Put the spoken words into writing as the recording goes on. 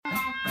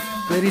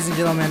Ladies and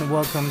gentlemen,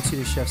 welcome to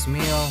the Chef's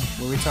Meal,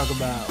 where we talk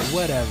about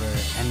whatever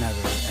and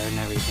never and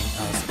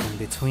everything else in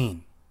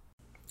between.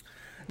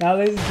 Now,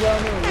 ladies and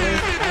gentlemen, we're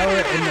Power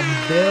in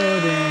the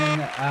building.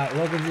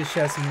 Welcome to the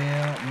Chef's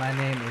Meal. My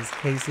name is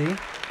Casey.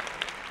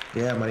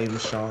 Yeah, my name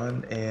is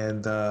Sean,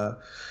 and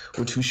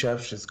we're two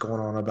chefs just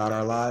going on about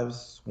our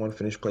lives, one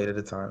finished plate at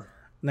a time.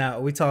 Now,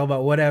 we talk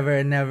about whatever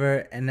and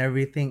never and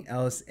everything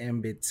else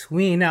in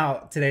between.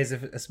 Now, today's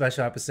a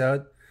special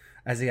episode,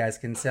 as you guys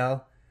can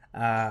tell.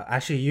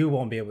 Actually, you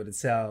won't be able to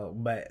tell,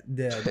 but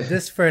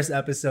this first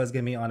episode is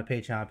gonna be on the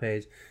Patreon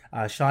page.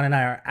 Sean and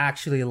I are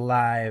actually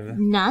live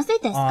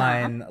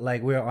on,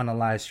 like, we're on a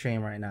live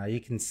stream right now. You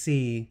can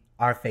see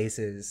our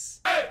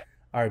faces,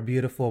 our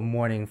beautiful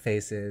morning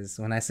faces.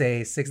 When I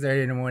say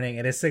 6:30 in the morning,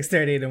 it is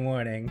 6:30 in the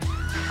morning,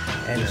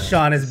 and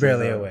Sean is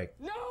barely awake.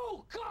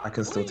 No, God, I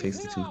can still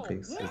taste the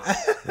toothpaste.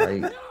 It's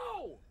right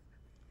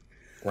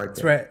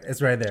It's there.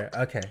 it's right there.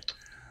 Okay,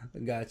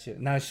 got you.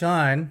 Now,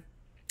 Sean,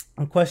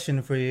 a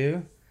question for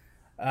you.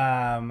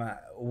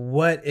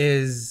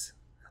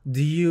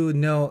 Do you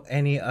know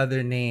any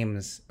other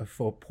names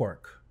for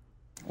pork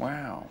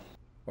Wow.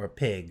 or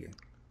pig?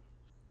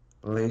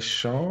 Les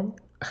Sean?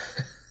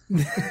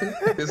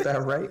 Is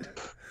that right?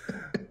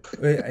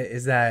 Wait,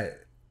 is that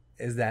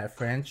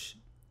French?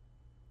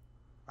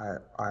 I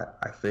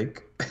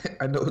think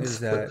I know it's Is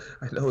that-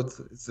 I know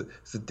it's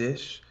a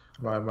dish.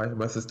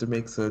 My sister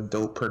makes a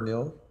dope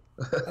pernil.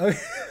 Okay.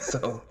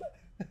 So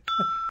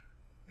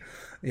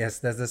Yes,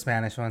 that's the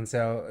Spanish one.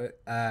 So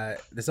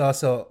there's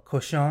also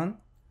cochon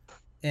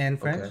in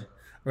French, Okay.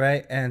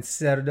 right? And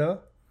cerdo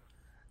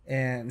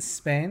in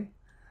Spain.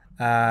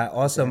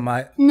 Also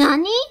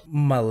Nani?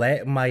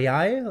 Malay,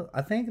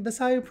 I think that's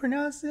how you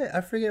pronounce it.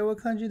 I forget what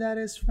country that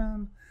is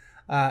from.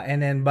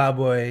 And then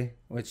baboy,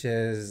 which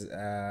is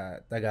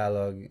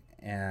Tagalog,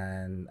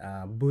 and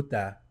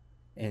buta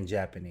in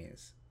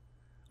Japanese.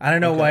 I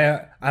don't know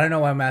why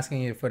I'm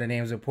asking you for the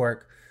names of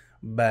pork,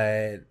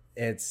 but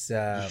it's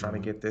just trying to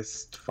get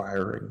this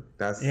firing.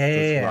 That's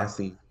yeah. what I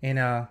see. You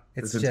know,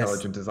 it's It's just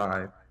intelligent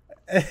design.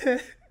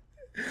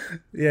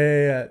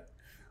 yeah.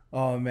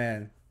 Oh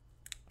man.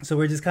 So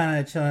we're just kind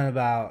of chilling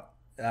about,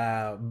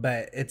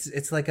 but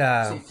it's like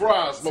it's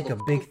like a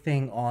big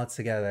thing all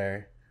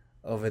together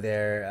over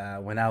there.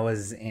 When I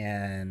was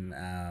in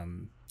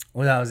New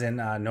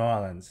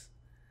Orleans,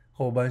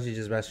 whole bunch of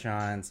just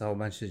restaurants, a whole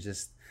bunch of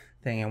just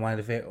thing. And one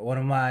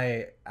of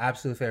my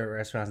absolute favorite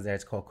restaurants there,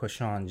 it's called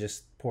Cochon,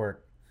 just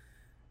pork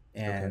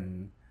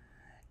and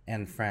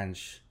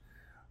French.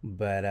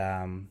 But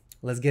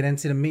let's get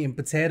into the meat and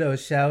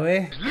potatoes, shall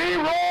we?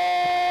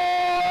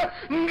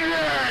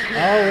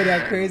 Oh, with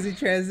that crazy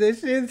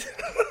transition.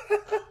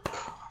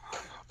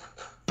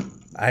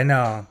 I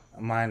know,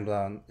 mind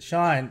blown.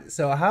 Sean,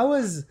 I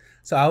was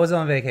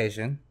on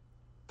vacation,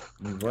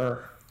 You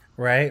were.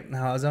 right?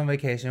 I was on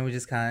vacation. We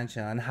just kind of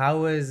chilling. How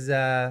was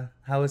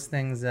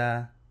things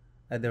at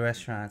the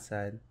restaurant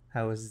side?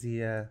 How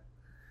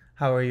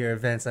are your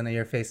events? I know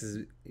your face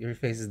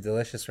is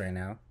delicious right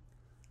now.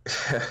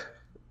 So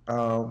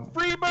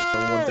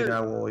one thing I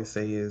will always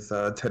say is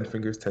 10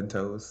 fingers, 10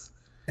 toes.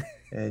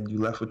 And you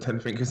left with 10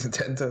 fingers and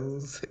 10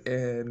 toes,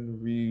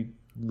 and we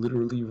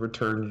literally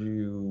returned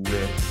you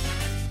with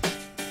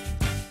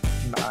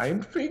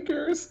 9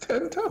 fingers,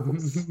 10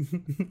 toes.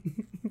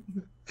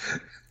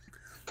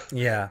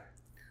 Yeah.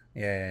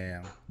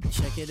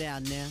 Check it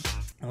out now.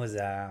 It was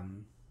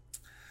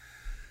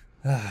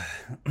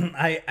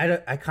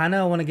I kind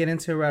of want to get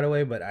into it right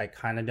away, but I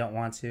kind of don't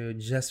want to,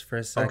 just for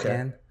a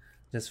second.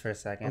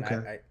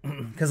 Okay.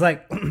 Because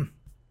like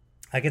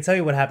I can tell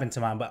you what happened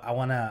to mine, but I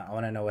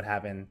wanna know what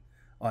happened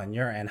on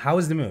your end. How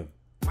was the move?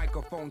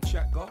 Microphone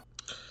checker.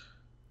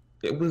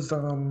 It was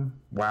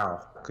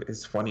wow.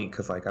 It's funny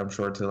because like I'm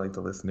sure to like the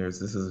listeners,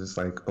 this is just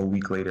like a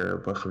week later,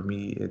 but for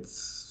me,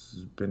 this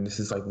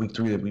is like week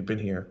 3 that we've been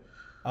here.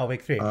 Oh,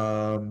 week 3.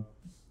 No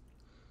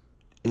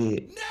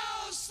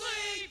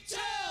sleep till.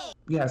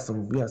 We had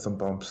some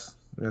bumps.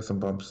 We had some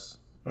bumps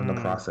in the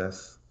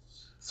process.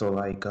 So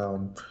like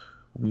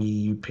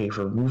we pay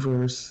for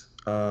movers,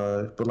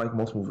 but like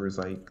most movers,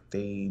 like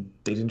they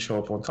didn't show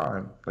up on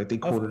time. Like they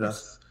quoted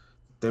us,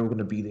 they were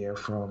gonna be there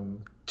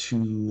from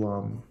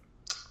 2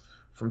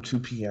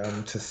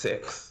 p.m. to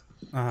 6,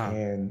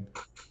 and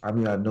I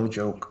mean no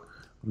joke,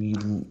 we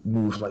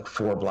moved like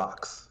 4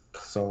 blocks.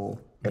 So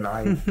and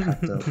I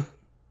had to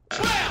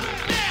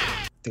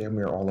damn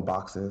near all the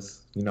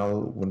boxes. You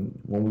know, when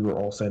we were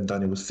all said and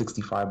done, it was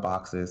 65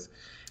 boxes.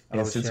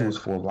 And since it was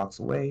 4 blocks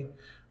away,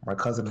 my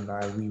cousin and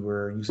I, we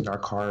were using our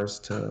cars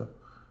to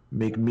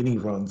make mini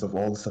runs of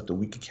all the stuff that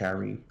we could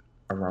carry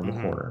around the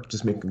corner,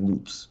 just making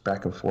loops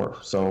back and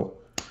forth. So,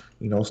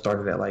 you know,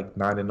 started at like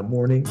 9 in the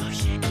morning.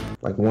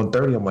 Like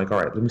 1:30, I'm like, all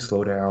right, let me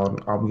slow down.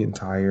 I'm getting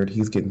tired.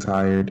 He's getting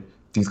tired.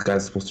 These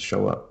guys are supposed to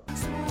show up.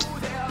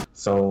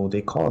 So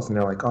they call us and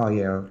they're like, oh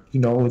yeah, you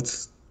know,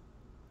 it's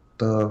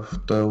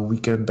the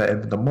weekend, the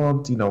end of the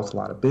month, you know, it's a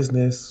lot of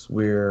business.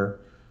 We're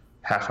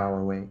half hour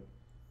away.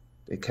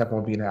 They kept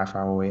on being half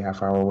hour away,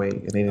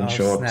 and they didn't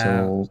show up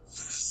till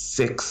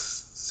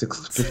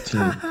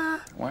 6:15.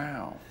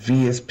 Wow.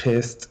 V is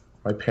pissed.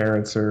 My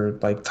parents are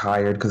like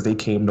tired because they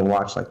came to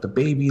watch like the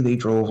baby. They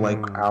drove like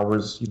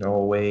hours,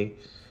 away.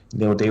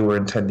 They were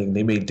intending.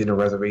 They made dinner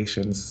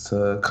reservations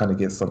to kind of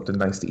get something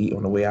nice to eat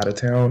on the way out of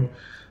town.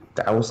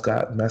 The house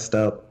got messed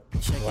up.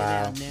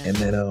 Wow. And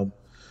then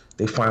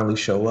they finally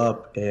show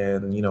up,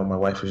 and my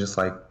wife was just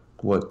like,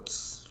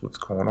 "What's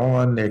going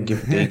on?" They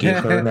gave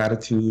her an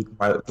attitude,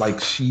 like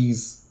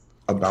she's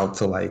about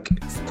to like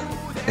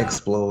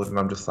explode, and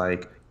I'm just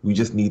like, we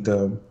just need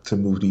them to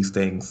move these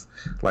things.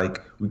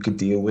 Like, we could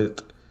deal with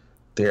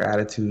their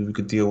attitude, we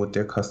could deal with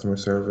their customer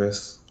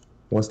service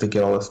once they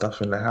get all the stuff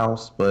in the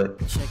house. But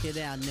check it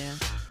out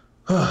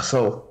now.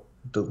 So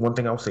the one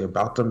thing I would say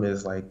about them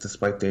is, like,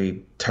 despite their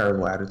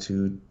terrible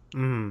attitude,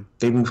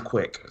 they move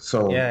quick.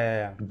 So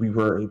we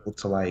were able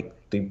to, like,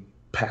 they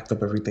packed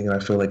up everything, and I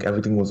feel like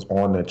everything was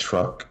on the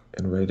truck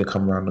and ready to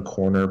come around the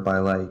corner by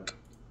like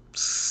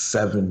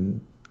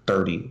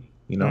 7:30,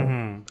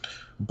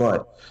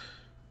 But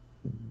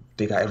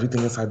they got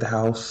everything inside the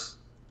house.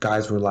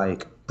 Guys were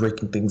like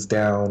breaking things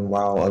down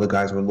while other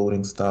guys were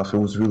loading stuff. It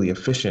was really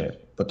efficient.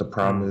 But the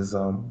problem is,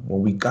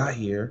 when we got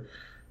here,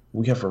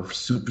 we have a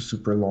super,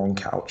 super long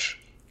couch,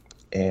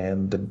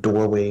 and the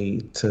doorway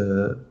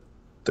to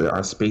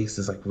our space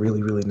is like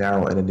really, really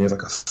narrow, and then there's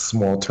like a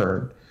small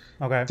turn.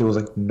 Okay. There was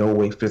like no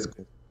way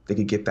physical they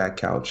could get that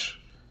couch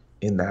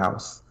in the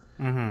house.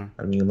 I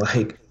mean,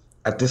 like,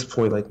 at this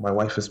point, like, my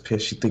wife is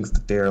pissed. She thinks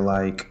that they're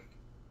like,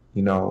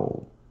 they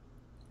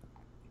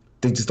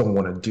just don't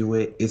want to do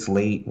it. It's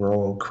late. We're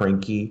all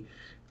cranky.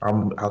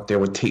 I'm out there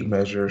with tape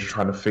measures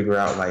trying to figure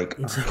out, like,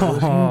 if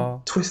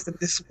you twist it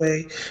this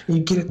way and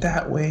you get it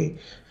that way.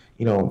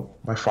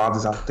 My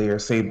father's out there,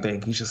 same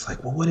thing. He's just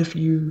like, well, what if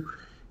you,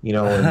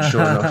 and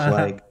sure enough,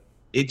 like,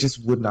 it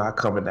just would not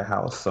come in the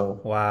house. So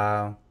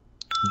wow.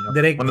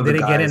 Did it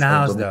get in the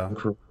house though?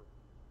 Crew,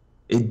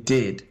 it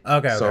did.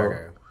 Okay.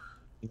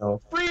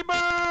 Free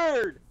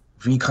bird.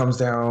 V comes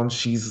down.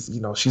 She's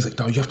like,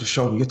 no, you have to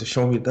show me.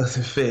 It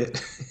doesn't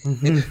fit.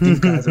 These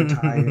guys are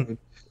tired.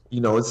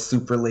 It's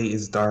super late.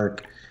 It's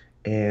dark,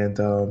 and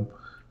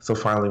so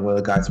finally, one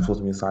of the guys pulls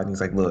me aside and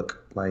he's like,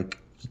 look, like,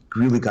 you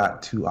really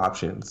got two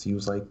options. He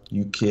was like,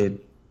 you could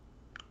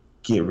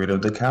get rid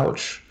of the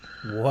couch.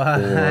 What?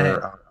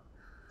 Or,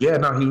 yeah,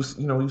 no, he was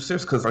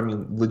serious, because, I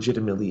mean,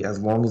 legitimately, as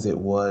long as it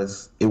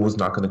was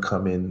not going to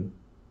come in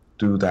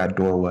through that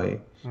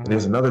doorway. And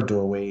there's another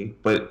doorway,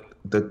 but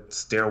the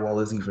stairwell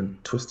is even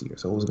twistier,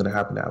 so it was going to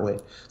happen that way.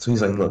 So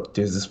he's like, look,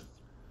 there's this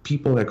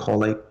people that call,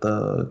 like,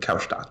 the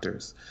couch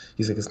doctors.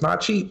 He's like, it's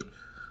not cheap,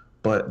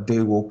 but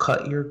they will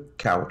cut your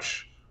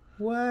couch.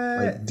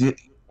 What?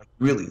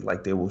 Really,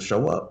 like, they will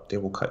show up. They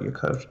will cut your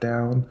couch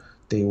down.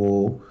 They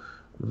will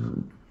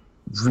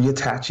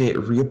reattach it,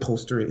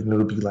 reupholster it, and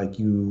it'll be like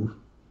you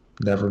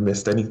never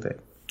missed anything.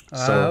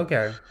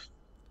 Okay.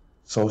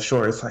 So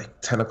sure, it's like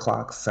 10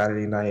 o'clock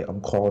Saturday night.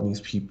 I'm calling these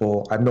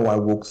people. I know I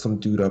woke some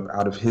dude up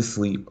out of his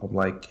sleep. I'm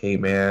like, hey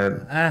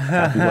man,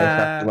 happy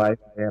life,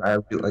 man. I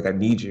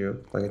need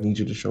you. Like, I need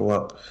you to show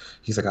up.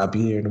 He's like, I'll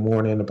be here in the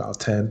morning about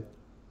 10.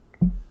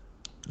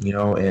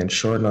 And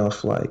sure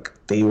enough, like,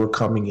 they were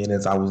coming in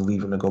as I was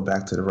leaving to go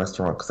back to the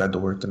restaurant because I had to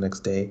work the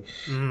next day.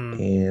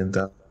 And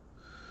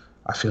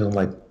I feel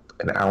like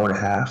an hour and a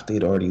half, they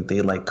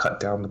like cut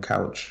down the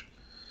couch,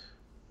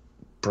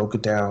 broke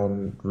it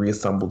down,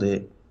 reassembled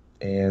it.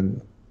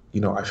 And,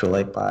 I feel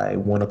like by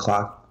 1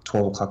 o'clock,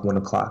 12 o'clock, 1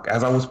 o'clock,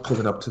 as I was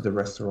pulling up to the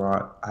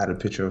restaurant, I had a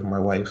picture of my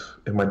wife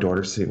and my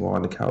daughter sitting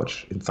on the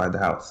couch inside the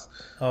house.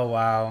 Oh,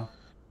 wow.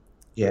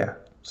 Yeah.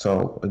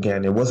 So,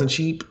 again, it wasn't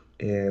cheap.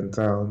 And,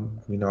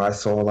 I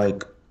saw,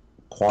 like,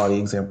 quality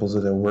examples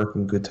of their work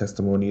and good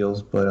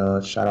testimonials.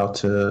 But shout out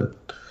to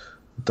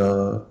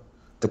the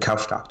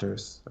couch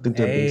doctors. I think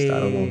they're based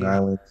out of Long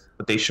Island.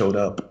 But they showed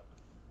up,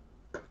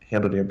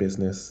 handled their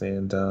business,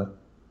 and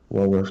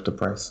well worth the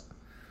price.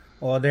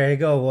 Well, there you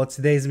go. Well,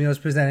 today's meal is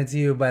presented to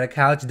you by the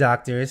Couch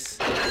Doctors.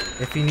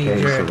 If you need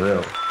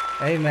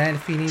hey man,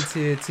 if you need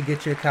to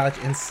get your couch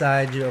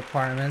inside your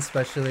apartment,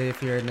 especially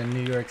if you're in the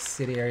New York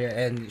City area,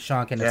 and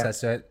Sean can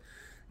attest to it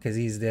because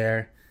he's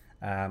there.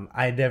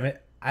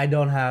 I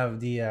don't have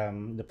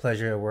the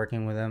pleasure of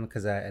working with him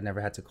because I never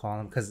had to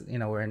call him because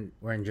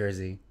we're in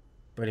Jersey,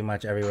 pretty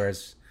much everywhere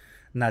is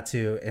not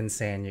too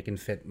insane. You can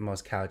fit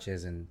most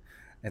couches and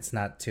it's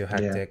not too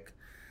hectic. Yeah.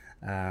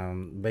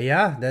 But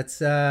yeah,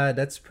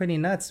 that's pretty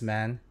nuts,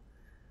 man.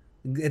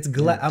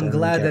 I'm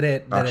glad that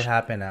it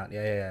happened out.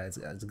 Yeah.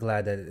 It's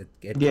glad that it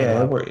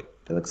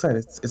it looks like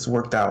it's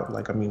worked out.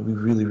 Like, I mean, we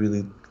really,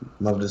 really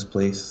love this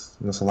place.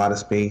 There's a lot of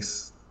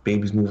space.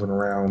 Baby's moving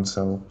around,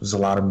 so there's a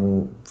lot of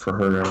room for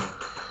her to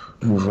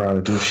move around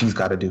and do what she's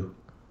got to do.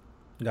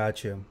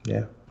 Got you.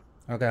 Yeah.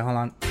 Okay, hold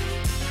on.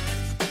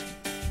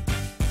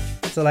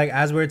 So, like,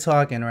 as we're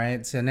talking,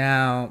 right? So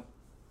now,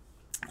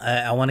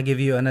 I want to give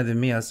you another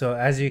meal. So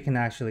as you can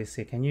actually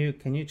see, can you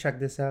check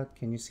this out?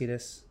 Can you see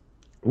this?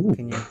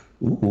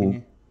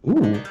 Ooh.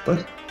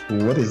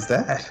 What is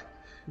that?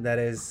 That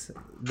is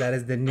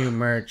the new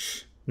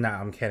merch. No,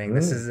 I'm kidding.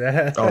 This is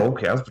oh,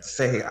 okay. I was about to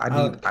say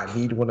I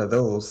need one of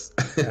those.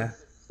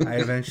 I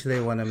eventually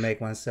want to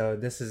make one. So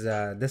this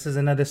is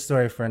another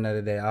story for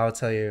another day. I'll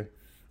tell you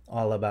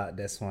all about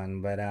this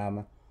one. But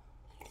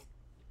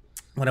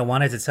what I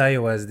wanted to tell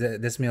you was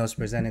this meal is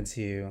presented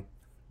to you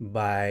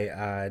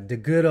by the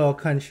good old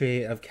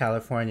country of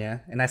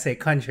California, and I say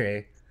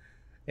country,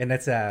 and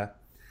that's a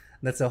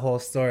whole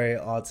story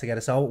altogether.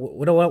 So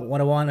what I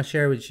want to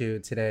share with you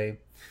today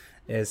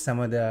is some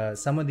of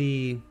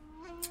the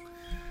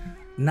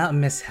not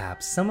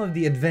mishaps, some of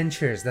the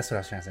adventures. That's what I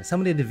was trying to say.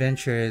 Some of the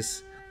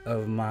adventures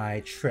of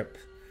my trip,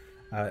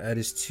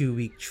 this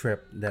 2-week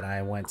trip that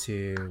I went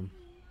to.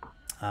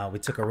 We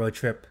took a road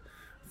trip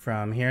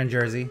from here in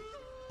Jersey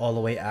all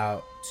the way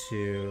out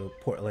to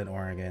Portland,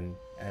 Oregon.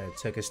 It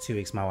took us 2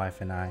 weeks, my wife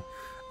and I,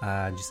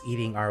 just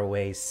eating our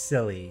way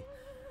silly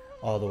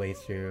all the way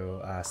through,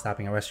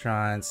 stopping at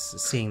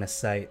restaurants, seeing the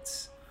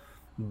sights.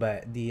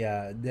 But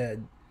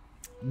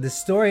the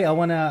story I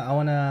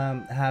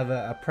wanna have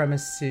a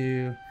premise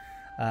to,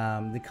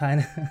 the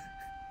kind of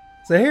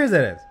so here's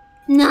it is.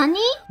 Nani?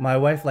 My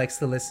wife likes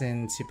to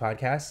listen to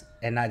podcasts,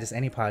 and not just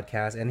any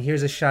podcast. And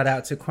here's a shout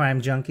out to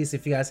Crime Junkies.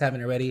 If you guys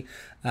haven't already,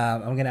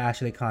 I'm gonna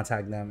actually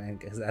contact them, and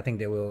because I think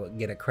they will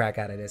get a crack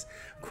out of this.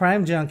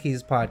 Crime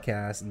Junkies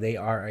podcast. They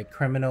are a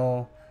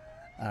criminal,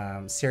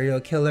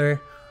 serial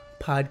killer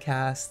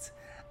podcast,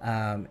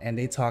 and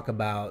they talk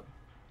about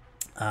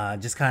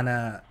just kind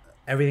of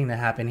everything that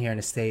happened here in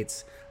the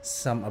States,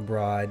 some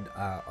abroad,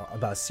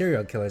 about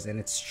serial killers, and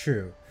it's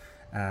true.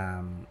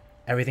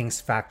 Everything's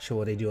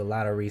factual. They do a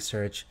lot of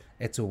research.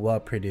 It's well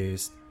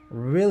produced.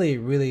 Really,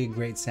 really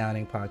great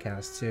sounding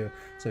podcast too.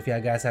 So if you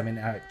guys haven't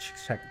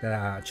checked that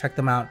out, check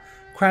them out.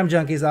 Crime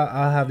Junkies.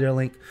 I'll have their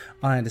link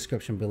on the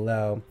description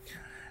below.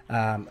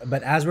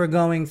 But as we're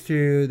going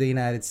through the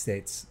United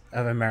States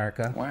of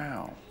America,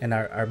 wow, in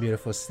our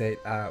beautiful state,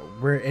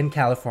 we're in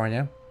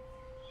California.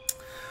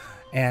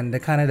 And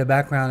the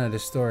background of the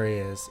story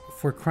is,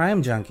 for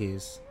Crime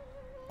Junkies,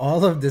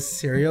 all of the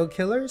serial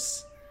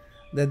killers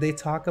that they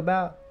talk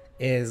about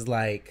is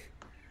like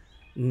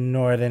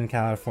Northern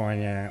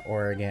California,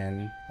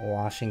 Oregon,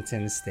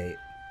 Washington State,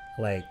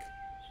 like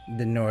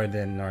the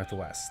northern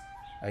Northwest,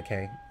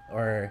 okay,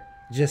 or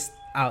just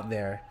out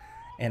there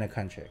in a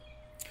country.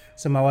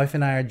 So my wife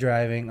and I are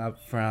driving up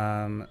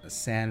from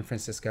San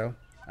Francisco.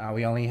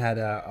 We only had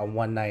a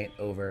one night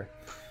over,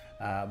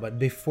 but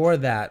before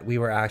that we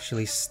were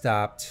actually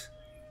stopped.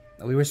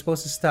 We were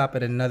supposed to stop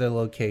at another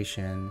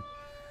location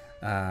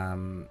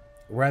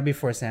right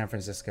before San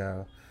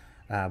Francisco.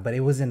 But it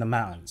was in the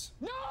mountains.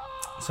 No!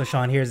 So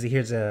Sean, here's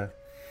the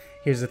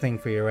thing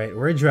for you, right?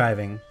 We're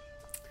driving,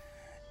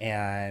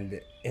 and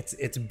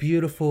it's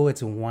beautiful.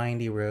 It's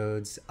windy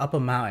roads up a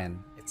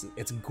mountain.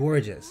 It's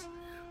gorgeous,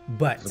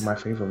 but those are my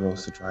favorite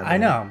roads to drive. I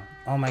know.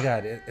 Oh my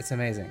God, it's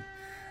amazing.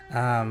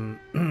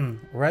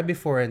 Right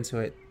before into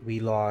it, we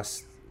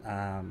lost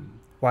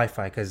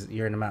Wi-Fi because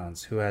you're in the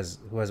mountains. Who has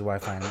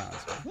Wi-Fi in the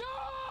mountains? No!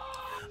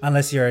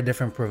 Unless you're a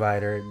different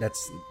provider.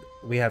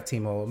 We have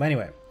T-Mobile. But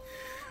anyway.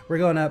 We're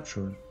going up.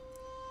 Sure.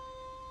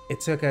 It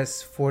took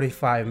us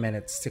 45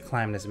 minutes to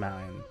climb this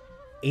mountain.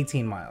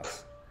 18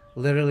 miles.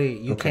 Literally,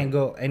 you can't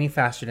go any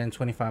faster than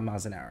 25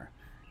 miles an hour.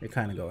 You're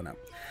kind of going up.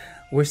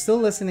 We're still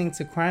listening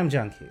to Crime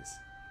Junkies.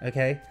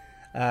 Okay?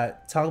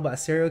 Talk about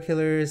serial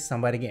killers,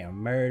 somebody getting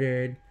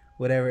murdered,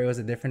 whatever. It was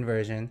a different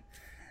version.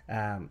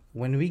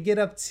 When we get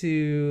up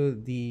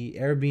to the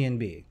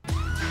Airbnb,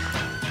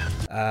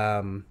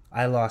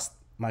 I lost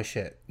my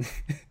shit.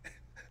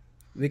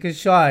 Because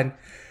Sean...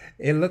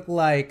 It looked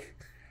like,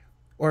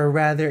 or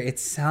rather, it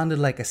sounded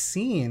like a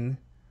scene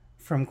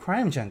from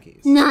Crime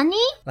Junkies. Nani?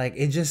 Like,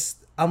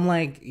 I'm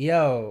like,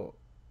 yo,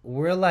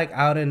 we're like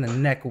out in the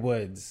neck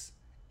woods.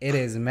 It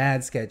is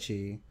mad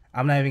sketchy.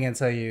 I'm not even gonna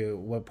tell you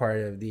what part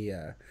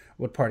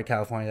of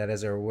California that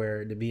is or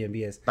where the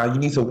B&B is. Now you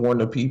need to warn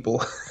the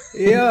people.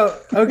 Yo,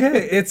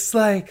 okay, it's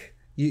like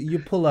you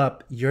pull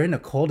up, you're in a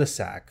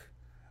cul-de-sac.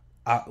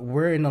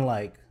 We're in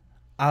a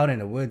out in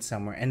the woods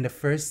somewhere, and the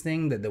first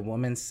thing that the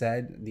woman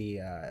said,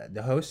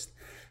 the host,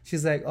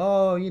 she's like,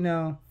 oh,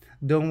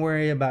 don't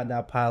worry about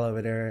that pile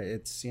over there.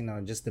 It's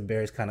just the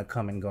bears kind of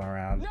come and go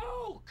around.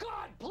 No,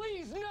 God,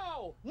 please,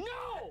 no.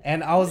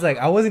 And I was like,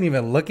 I wasn't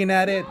even looking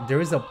at it. There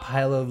was a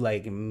pile of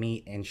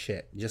meat and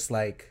shit, just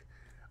and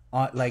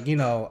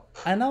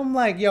I'm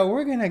like, yo,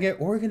 we're gonna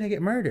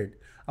get murdered.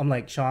 I'm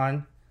like,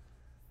 Sean,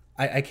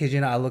 I kid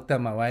you not, I looked at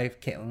my wife,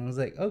 Caitlin, was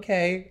like,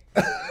 okay.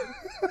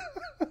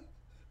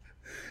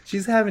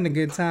 She's having a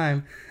good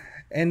time.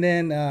 And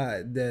then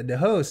the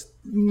host,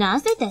 then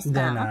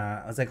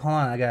I was like, hold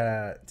on, I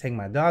gotta take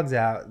my dogs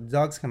out. The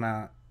dogs come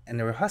out, and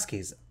there were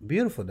huskies,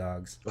 beautiful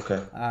dogs.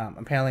 Okay.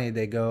 Apparently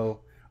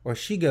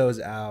she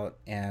goes out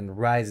and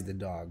rides the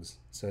dogs.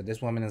 So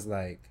this woman is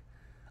like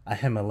a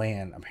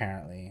Himalayan,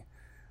 apparently.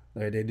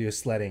 Where they do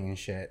sledding and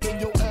shit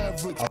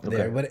up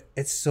there. But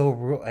it's so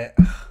rural.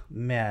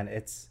 Man,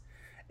 it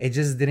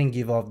just didn't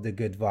give off the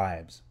good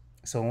vibes.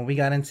 So when we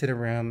got into the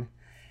room,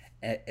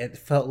 it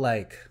felt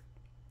like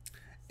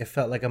a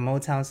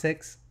Motown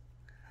 6,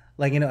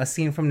 a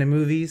scene from the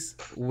movies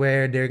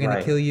where they're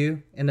gonna kill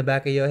you in the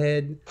back of your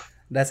head.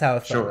 That's how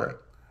it felt. Sure.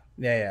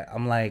 Yeah.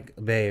 I'm like,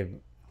 babe,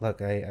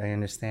 look, I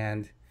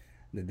understand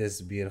that this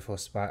is a beautiful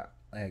spot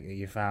like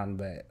you found,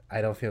 but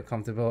I don't feel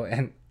comfortable.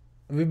 And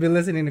we've been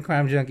listening to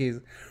Crime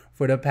Junkies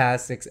for the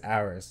past 6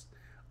 hours.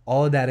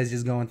 All of that is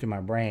just going through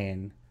my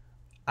brain.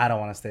 I don't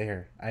want to stay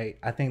here.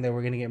 I think that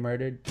we're gonna get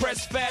murdered.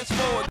 Press fast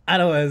forward. I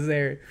don't want to stay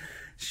here.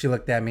 She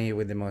looked at me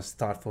with the most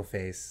thoughtful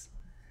face.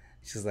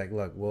 She's like,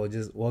 look,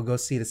 we'll go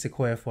see the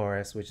Sequoia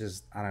Forest, which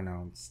is, I don't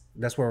know,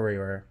 that's where we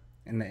were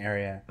in the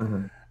area.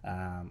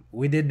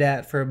 We did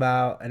that for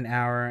about an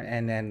hour,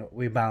 and then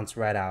we bounced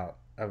right out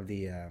of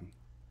the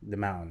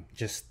mountain.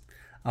 Just,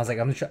 I was like,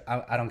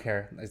 I don't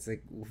care. It's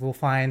like we'll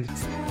find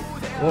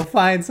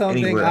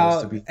something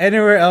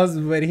anywhere else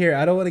but here.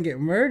 I don't want to get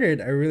murdered.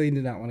 I really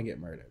do not want to get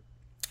murdered.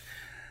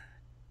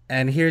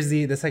 And here's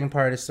the second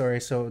part of the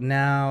story. So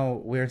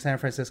now we're in San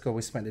Francisco.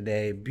 We spent the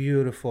day.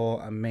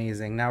 Beautiful,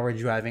 amazing. Now we're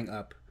driving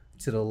up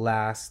to the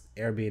last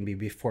Airbnb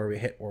before we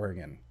hit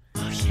Oregon.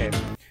 Okay.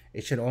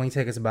 It should only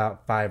take us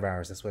about 5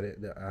 hours. That's what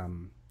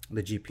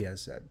the GPS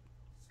said.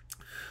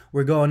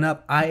 We're going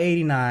up.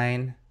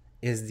 I-89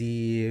 is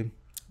the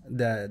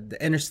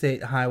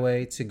interstate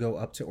highway to go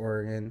up to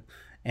Oregon.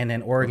 And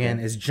then Oregon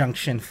is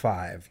Junction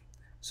 5.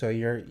 So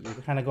you're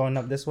kind of going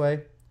up this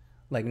way,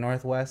 like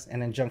northwest,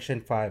 and then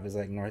Junction 5 is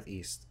like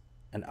northeast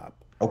and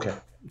up. Okay.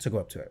 To go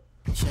up to it.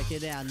 Check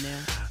it out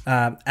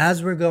now.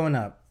 As we're going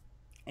up,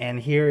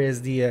 and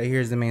here's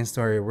the main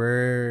story.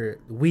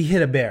 We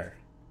hit a bear.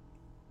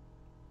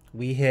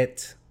 We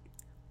hit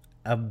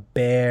a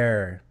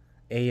bear.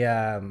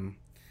 A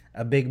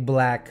big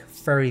black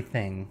furry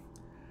thing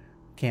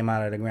came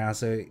out of the ground.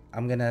 So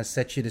I'm gonna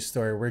set you the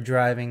story. We're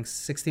driving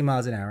 60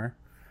 miles an hour.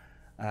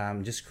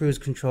 Just cruise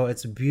control.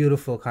 It's a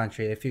beautiful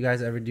country. If you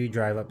guys ever do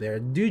drive up there,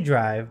 do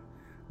drive,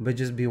 but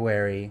just be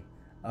wary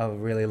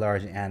of really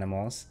large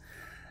animals.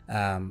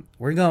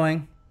 We're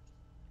going,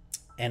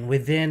 and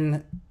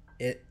within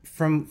it,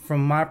 from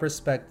my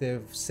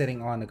perspective,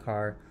 sitting on the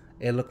car,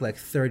 it looked like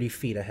 30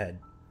 feet ahead,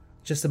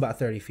 just about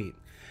 30 feet.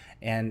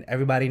 And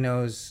everybody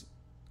knows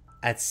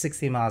at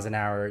 60 miles an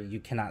hour, you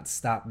cannot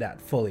stop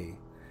that fully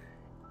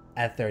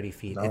at 30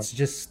 feet. No. It's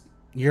just,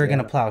 you're going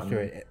to plow through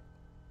it.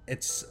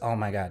 It's, oh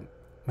my God.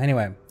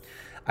 Anyway,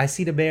 I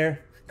see the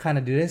bear kind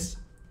of do this,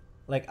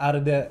 like out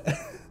of the,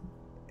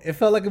 it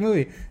felt like a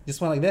movie.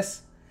 Just went like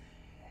this.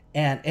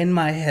 And in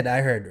my head,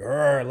 I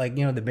heard, like,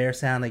 you know, the bear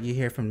sound like you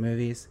hear from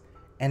movies.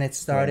 And it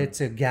started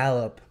to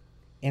gallop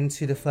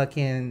into the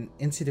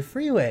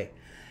freeway.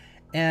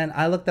 And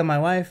I looked at my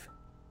wife.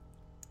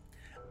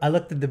 I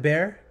looked at the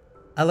bear.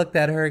 I looked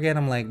at her again.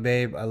 I'm like,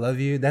 babe, I love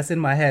you. That's in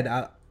my head.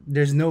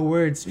 There's no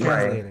words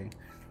translating.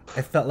 Right.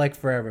 It felt like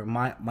forever.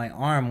 My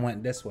arm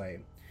went this way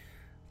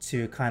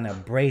to kind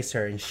of brace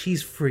her, and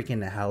she's freaking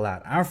the hell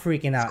out. I'm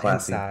freaking out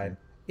inside.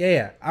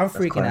 Yeah, I'm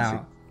freaking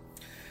out.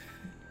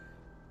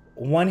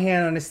 One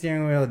hand on the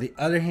steering wheel, the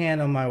other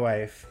hand on my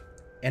wife,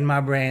 in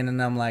my brain,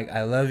 and I'm like,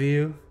 I love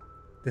you.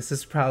 This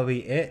is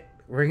probably it.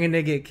 We're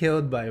gonna get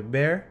killed by a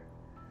bear.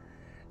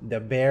 The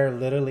bear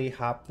literally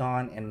hopped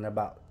on in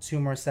about 2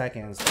 more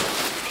seconds.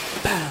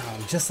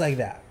 Bam! Just like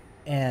that.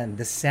 And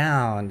the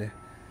sound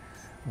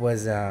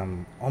was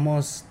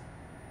almost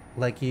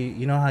like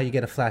you know how you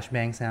get a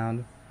flashbang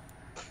sound?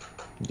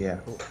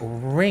 Yeah.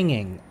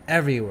 Ringing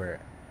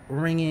everywhere.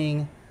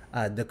 Ringing.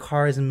 The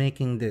car is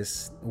making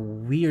this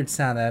weird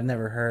sound that I've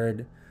never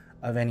heard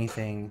of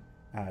anything.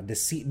 The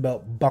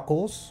seatbelt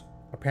buckles,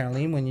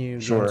 apparently, when you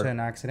get into an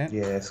accident.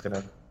 Yeah, it's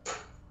going to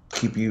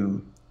keep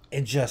you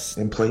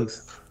in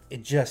place.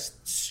 It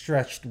just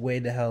stretched way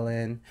the hell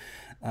in.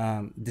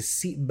 The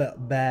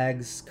seatbelt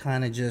bags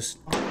kind of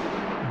just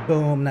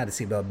boom. Not the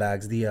seatbelt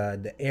bags. The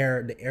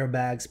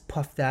airbags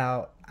puffed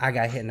out. I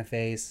got hit in the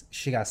face.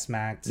 She got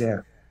smacked. Yeah.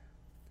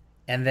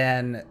 And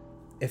then,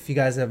 if you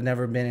guys have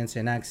never been into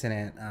an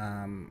accident,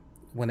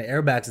 when the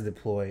airbags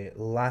deploy,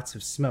 lots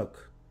of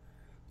smoke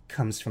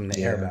comes from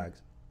the airbags.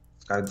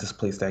 Got to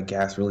displace that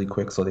gas really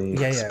quick so they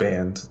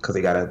expand because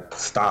they got to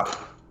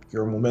stop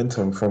your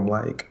momentum from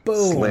like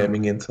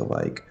slamming into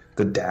like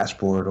the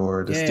dashboard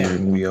or the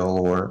steering wheel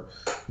or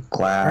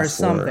glass or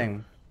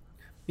something.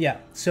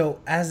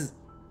 So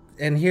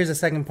and here's the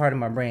second part of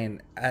my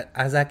brain.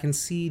 As I can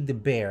see the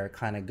bear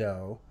kind of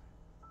go,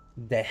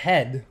 the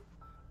head,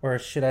 or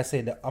should I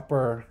say the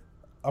upper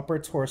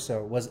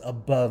torso was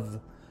above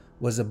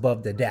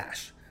the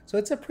dash. So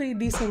it's a pretty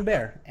decent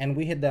bear, and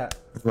we hit that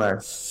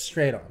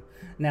straight on.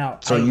 Now,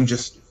 so you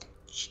just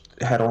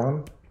head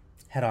on.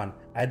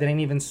 I didn't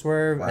even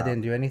swerve. Wow. I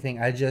didn't do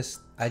anything. I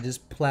just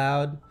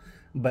plowed,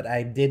 but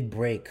I did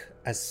brake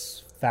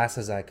as fast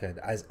as I could.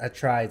 I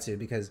tried to,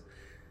 because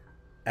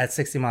at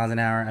 60 miles an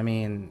hour, I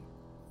mean,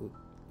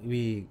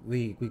 we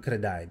could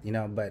have died, you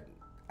know. But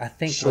I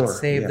think what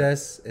saved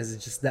us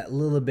is just that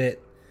little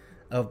bit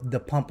of the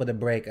pump of the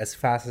brake as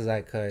fast as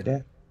I could. Yeah,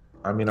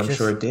 I mean, I'm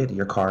sure it did.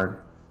 Your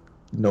car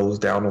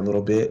nosed down a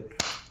little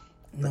bit.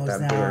 Nose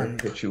down.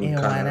 Hit you and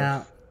kind of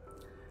out.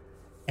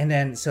 And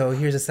then, so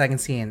here's the second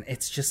scene.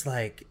 It's just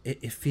like,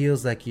 it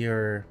feels like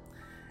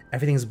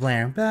everything's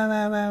blaring. Blah,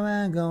 blah, blah,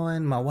 blah,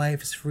 going. My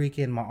wife is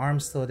freaking. My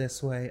arm's still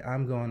this way.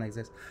 I'm going like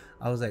this.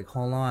 I was like,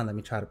 hold on, let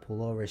me try to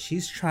pull over.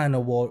 She's trying to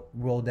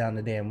roll down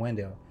the damn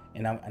window,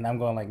 and I'm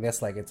going like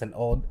this, like it's an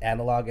old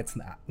analog. It's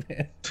not.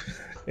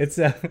 it's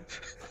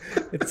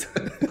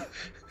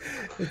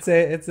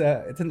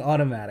an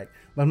automatic.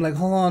 But I'm like,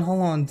 hold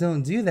on,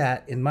 don't do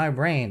that. In my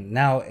brain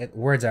now,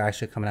 words are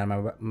actually coming out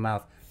of my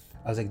mouth.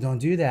 I was like, don't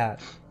do that,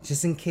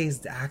 just in case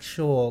the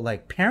actual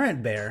like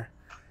parent bear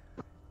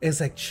is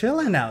like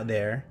chilling out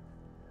there,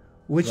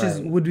 which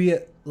would be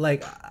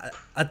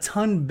a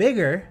ton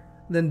bigger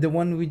than the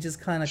one we just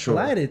kind of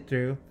collided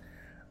through.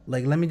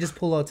 Like, let me just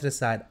pull out to the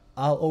side.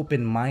 I'll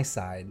open my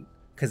side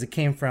because it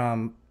came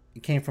from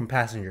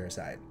passenger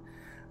side,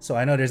 so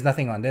I know there's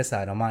nothing on this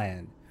side on my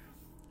end.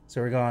 So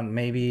we're going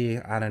maybe,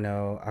 I don't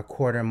know, a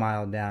quarter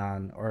mile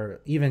down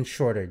or even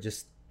shorter.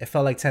 Just it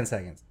felt like 10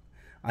 seconds.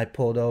 I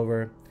pulled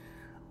over.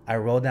 I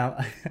rolled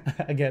down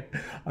again.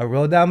 I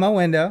rolled down my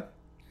window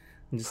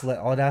and just let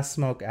all that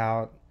smoke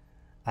out.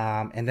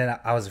 And then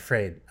I was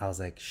afraid. I was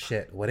like,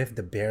 shit, what if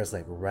the bear's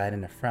like right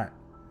in the front?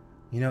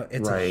 You know,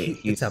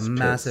 it's a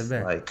massive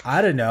bear. Like,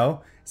 I don't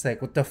know. It's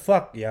like, what the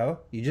fuck, yo?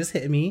 You just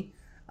hit me.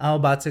 I'm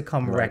about to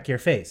come wreck your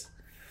face.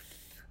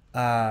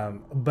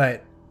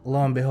 But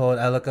lo and behold,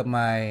 I look up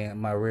my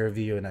rear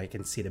view and I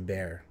can see the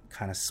bear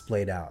kind of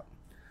splayed out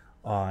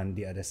on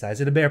the other side.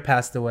 So the bear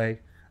passed away.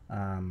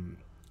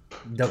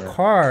 The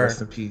car,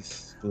 rest in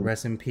peace.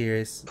 Rest in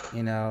peace.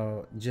 You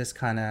know, just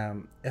kind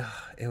of,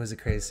 it was a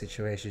crazy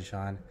situation,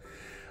 Sean.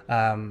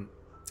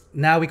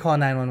 Now we call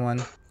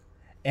 911,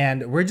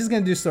 and we're just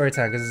gonna do story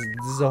time because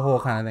this is a whole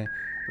kind of thing.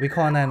 We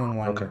call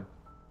 911. Okay.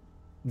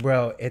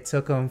 Bro, it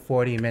took them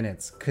 40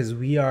 minutes because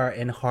we are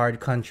in hard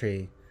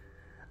country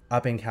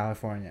up in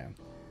California.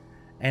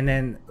 And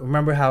then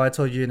remember how I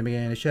told you in the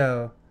beginning of the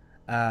show,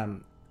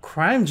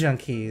 Crime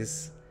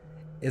Junkies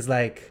is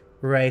like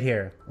right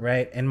here,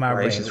 right in my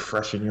brain. It's just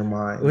fresh in your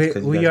mind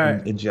because you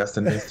guys been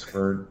ingesting this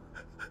for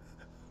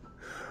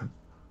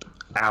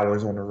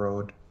hours on the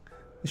road.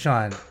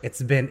 Sean,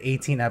 it's been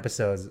 18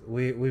 episodes.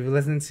 We've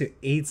listened to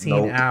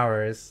 18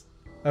 hours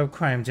of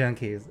Crime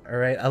Junkies. All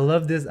right, I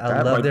love this.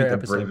 I love their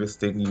episode. That might be the bravest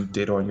thing you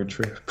did on your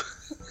trip.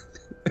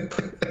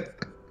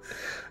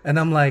 And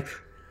I'm like,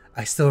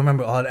 I still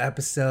remember all the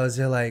episodes.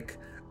 They're like,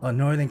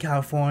 Northern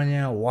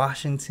California,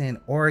 Washington,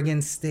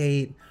 Oregon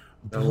State,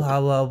 blah,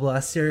 blah,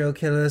 blah. Serial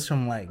killers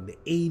from like the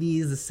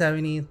 80s, the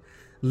 70s.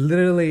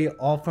 Literally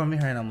all from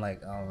here. And I'm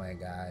like, oh my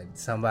God,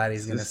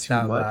 somebody's going to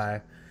stop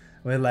by.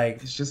 We're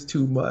like, it's just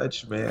too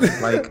much, man.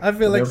 Like, I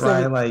feel like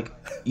whenever I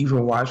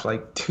even watch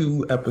like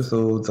 2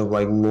 episodes of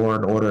like Law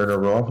and Order in a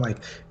row, I'm like,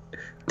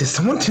 did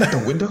someone check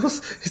the windows?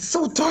 It's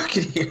so dark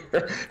in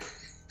here.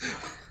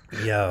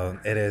 Yo,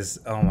 it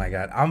is. Oh my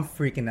God, I'm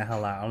freaking the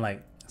hell out. I'm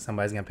like,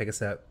 somebody's gonna pick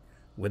us up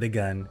with a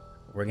gun.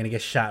 We're gonna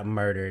get shot and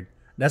murdered.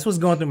 That's what's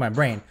going through my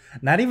brain.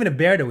 Not even a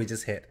bear that we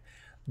just hit.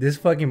 This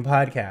fucking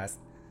podcast.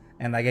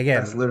 And like, again,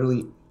 that's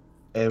literally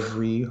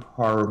every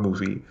horror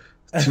movie.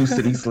 2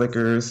 city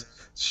slickers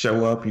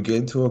show up, you get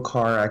into a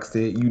car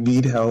accident, you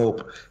need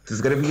help.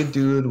 There's gonna be a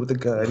dude with a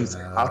gun. He's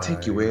like, I'll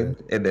take you in,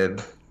 and then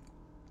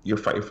you're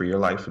fighting for your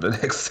life for the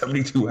next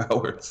 72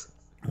 hours.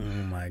 Oh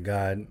my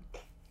God.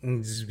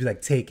 Just be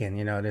like Taken,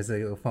 you know, there's a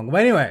little fun.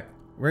 But anyway,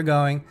 we're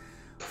going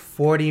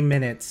 40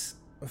 minutes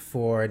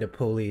for the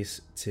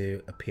police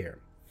to appear.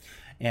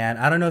 And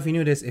I don't know if you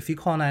knew this, if you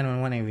call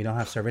 911 and you don't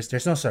have service,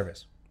 there's no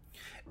service.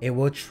 It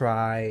will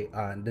try,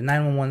 the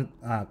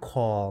 911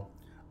 call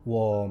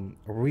will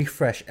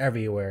refresh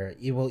everywhere.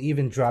 It will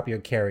even drop your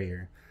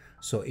carrier.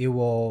 So it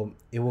will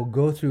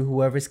go through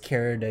whoever's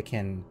carrier that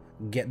can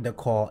get the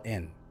call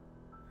in.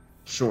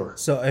 Sure.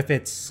 So if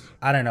it's,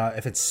 I don't know,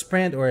 if it's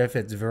Sprint or if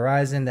it's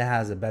Verizon that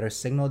has a better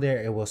signal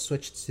there, it will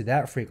switch to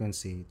that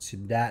frequency, to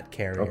that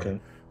carrier.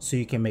 Okay. So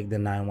you can make the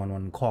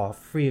 911 call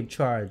free of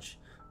charge.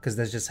 Because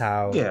that's just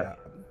how... Yeah.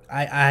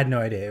 I had no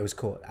idea. It was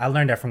cool. I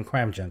learned that from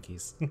Crime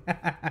Junkies.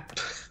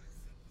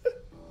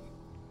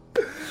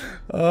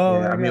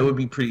 Yeah, I mean, it would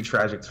be pretty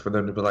tragic for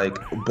them to be like,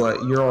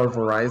 but you're on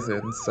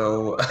Verizon,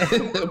 so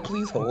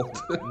please hold.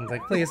 I was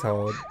like, please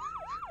hold.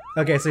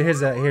 Okay, so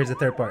here's the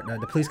third part.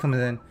 The police comes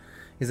in.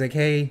 He's like,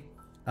 hey,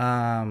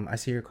 I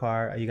see your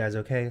car. Are you guys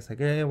okay? It's like,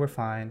 yeah, we're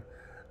fine.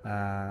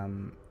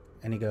 And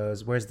he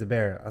goes, where's the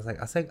bear? I was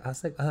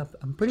like,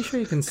 I'm pretty sure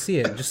you can see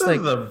it. Just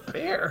like the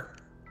bear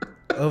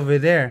over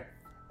there.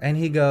 And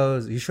he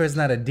goes, you sure it's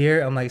not a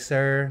deer? I'm like,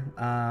 sir,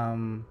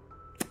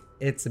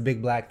 it's a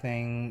big black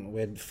thing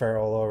with fur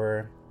all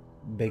over,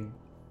 big,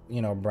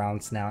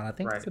 brown snout. I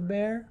think it's a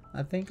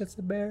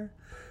bear.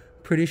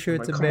 Pretty sure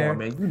it's a bear.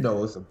 Come on, man, you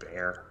know it's a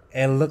bear.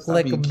 It looked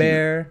like a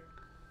bear.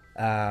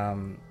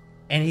 And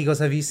he goes,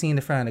 have you seen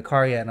the front of the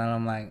car yet? And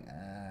I'm like,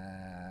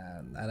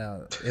 I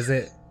don't. Is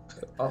it?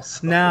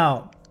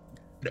 Now,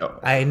 no.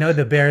 I know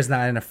the bear's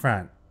not in the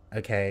front,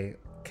 okay?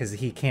 Because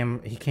he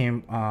came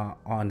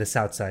on the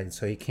south side,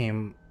 so he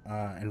came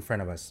in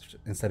front of us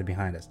instead of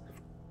behind us.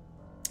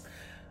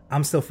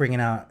 I'm still freaking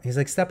out. He's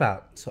like, step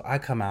out. So I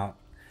come out,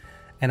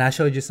 and I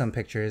showed you some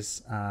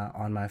pictures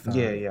on my phone.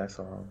 Yeah, I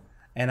saw them.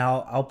 And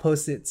I'll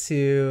post it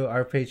to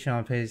our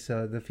Patreon page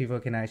so the people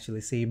can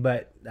actually see.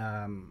 But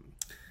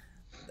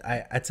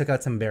I took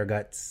out some bear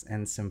guts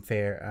and some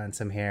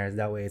hairs.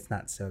 That way it's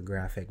not so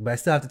graphic. But I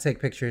still have to take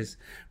pictures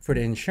for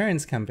the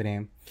insurance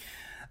company.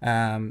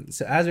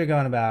 So as we're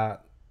going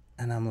about,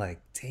 and I'm like,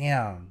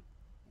 damn,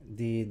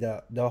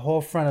 the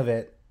whole front of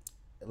it,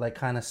 like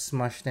kind of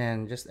smushed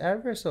in just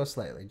ever so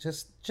slightly,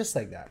 just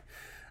like that.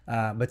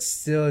 But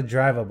still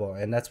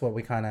drivable, and that's what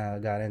we kind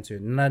of got into.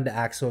 None of the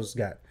axles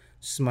got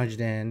smudged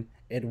in.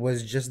 It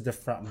was just the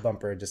front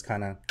bumper, just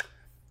kind of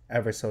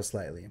ever so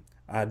slightly.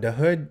 The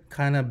hood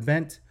kind of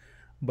bent,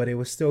 but it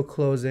was still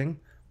closing,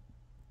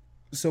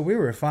 so we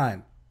were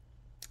fine.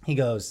 He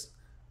goes,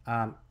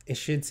 it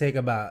should take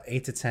about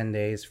 8 to 10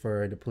 days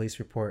for the police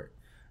report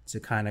to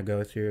kind of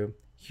go through.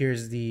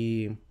 Here's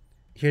the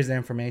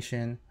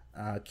information.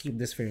 Keep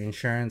this for your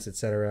insurance,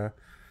 etc.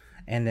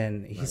 And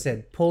then he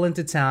said, pull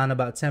into town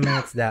about 10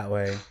 minutes that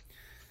way.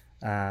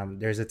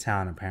 There's a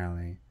town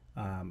apparently.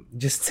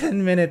 Just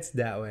 10 minutes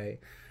that way.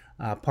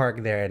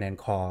 Park there and then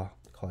call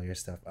your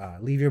stuff.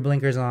 Leave your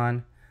blinkers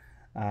on.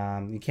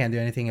 You can't do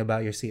anything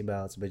about your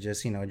seatbelts, but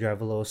just,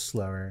 drive a little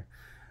slower.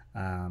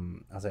 I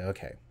was like,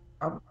 okay.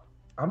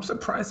 I'm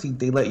surprised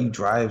they let you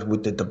drive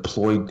with the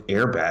deployed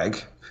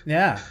airbag.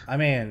 Yeah, I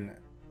mean,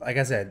 like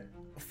I said,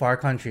 far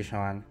country,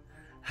 Sean.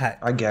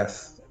 I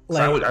guess.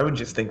 So I would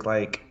just think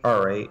like,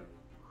 all right,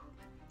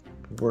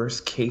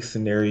 worst case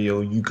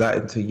scenario, you got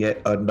into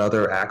yet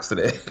another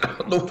accident.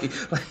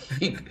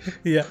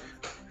 Yeah.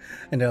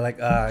 And they're like,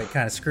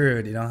 kind of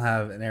screwed. You don't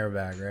have an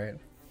airbag, right?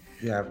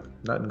 Yeah,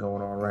 nothing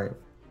going on, right?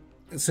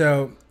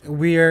 So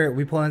we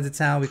pull into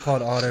town. We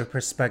called all the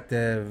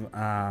prospective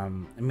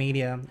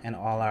media and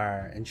all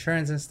our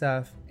insurance and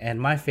stuff. And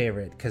my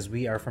favorite, because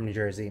we are from New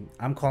Jersey,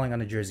 I'm calling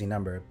on a Jersey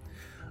number.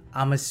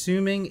 I'm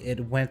assuming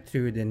it went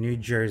through the New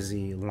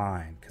Jersey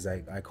line because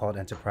I called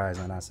Enterprise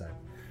on that side.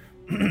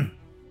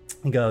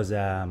 He goes,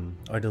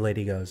 or the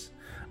lady goes,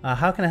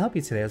 how can I help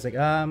you today? I was like,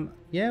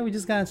 yeah, we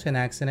just got into an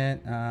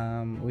accident.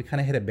 We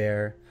kind of hit a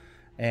bear,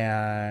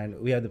 and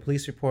we have the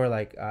police report.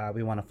 Like,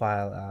 we want to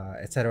file,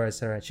 etc.,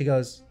 etc. She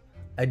goes,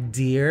 a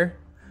deer?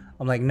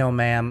 I'm like, no,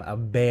 ma'am, a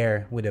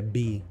bear with a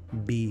B,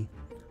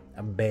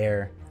 a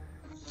bear.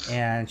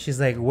 And she's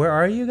like, where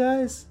are you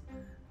guys?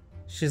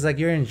 She's like,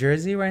 you're in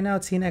Jersey right now,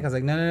 Teaneck? I was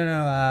like,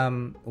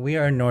 no. We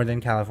are in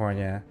Northern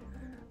California,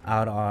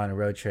 out on a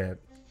road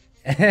trip.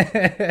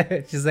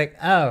 She's like,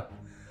 oh,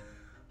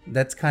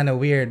 that's kind of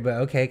weird, but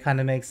okay, kind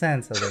of makes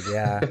sense. I was like,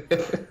 yeah.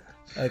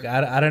 Like,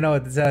 I don't know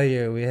what to tell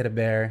you. We hit a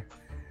bear.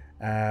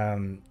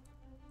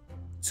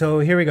 So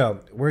here we go.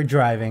 We're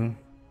driving.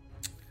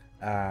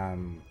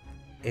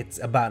 It's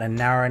about an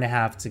hour and a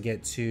half to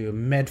get to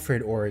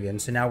Medford, Oregon.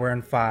 So now we're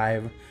in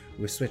 5.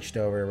 We switched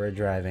over. We're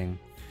driving.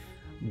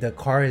 The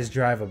car is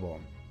drivable,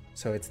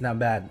 so it's not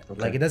bad.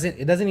 Okay. Like it doesn't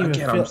even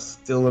feel. I'm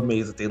still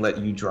amazed that they let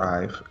you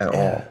drive at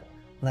all.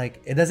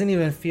 Like it doesn't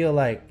even feel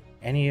like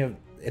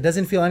it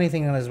doesn't feel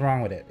anything that is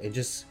wrong with it. It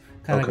just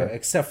kind of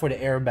except for the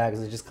airbags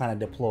that just kind of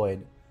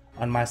deployed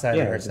on my side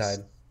and her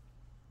side.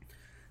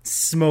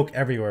 Smoke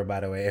everywhere,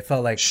 by the way. It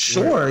felt like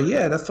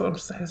yeah, that's what I'm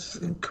saying. It's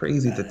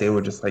crazy that they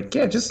were just like,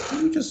 yeah, just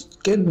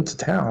get into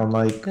town,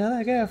 like. They're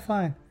like, yeah,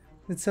 fine,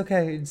 it's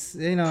okay. It's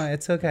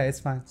it's okay, it's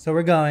fine. So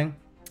we're going.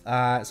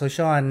 So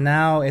Sean,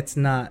 now it's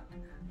not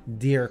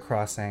deer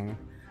crossing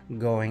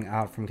going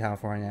out from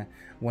California.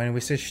 When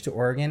we switched to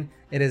Oregon,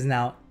 it is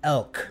now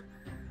elk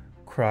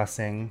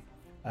crossing,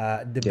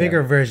 the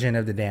bigger version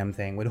of the damn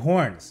thing with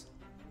horns.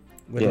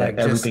 With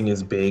everything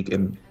is big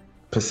in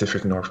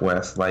Pacific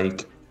Northwest.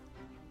 Like,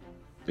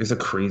 it's a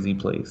crazy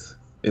place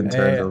in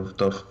terms of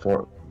the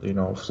flora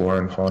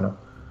and fauna.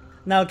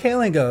 Now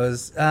Kaylin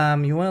goes,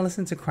 you want to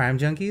listen to Crime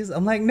Junkies?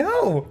 I'm like,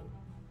 no.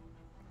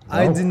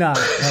 I do not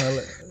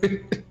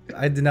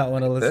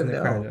want to listen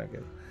to Crime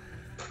Junkies.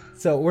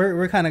 So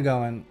we're kind of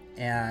going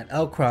and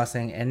elk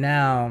crossing, and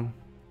now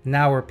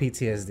we're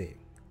PTSD,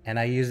 and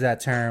I use that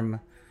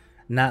term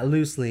not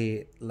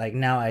loosely. Like,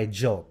 now I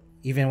jolt.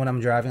 Even when I'm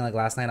driving, like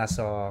last night I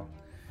saw,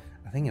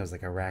 I think it was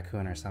like a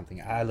raccoon or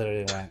something. I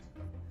literally went,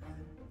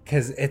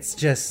 because it's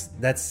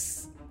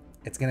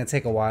gonna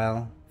take a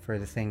while for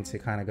the thing to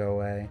kind of go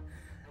away.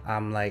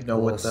 I'm like,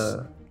 what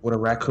a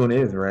raccoon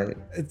is, right?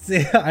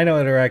 I know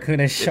what a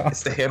raccoon is, Sean.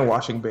 It's the hand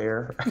washing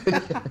bear.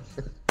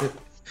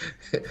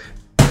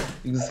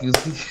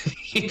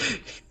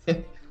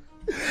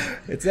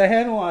 It's a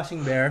hand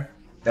washing bear.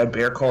 That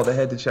bear called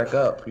ahead to check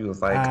up. He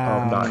was like,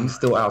 no, he's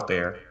still out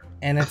there.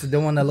 And it's the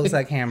one that looks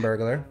like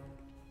Hamburglar.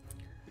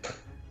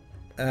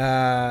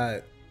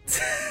 I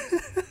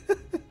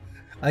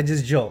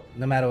just jolt,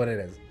 no matter what it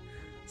is.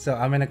 So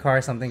I'm in a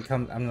car, something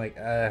comes, I'm like,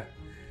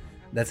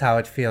 that's how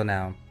it feel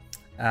now.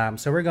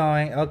 So we're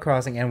going elk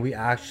crossing, and we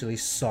actually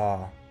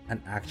saw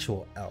an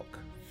actual elk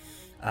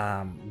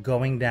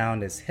going down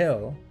this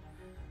hill,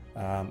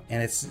 and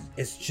it's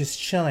just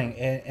chilling.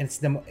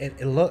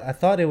 I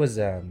thought it was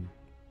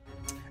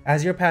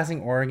as you're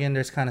passing Oregon,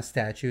 there's kind of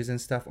statues and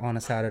stuff on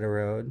the side of the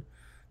road,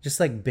 just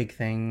like big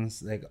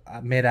things like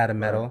made out of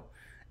metal.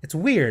 It's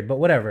weird, but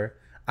whatever.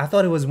 I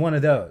thought it was one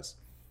of those,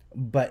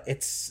 but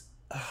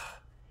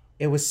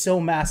it was so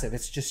massive.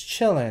 It's just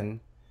chilling,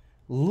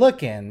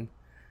 looking.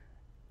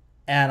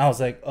 And I was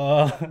like,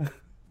 oh.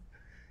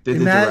 Did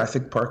the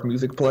Jurassic Park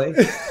music play?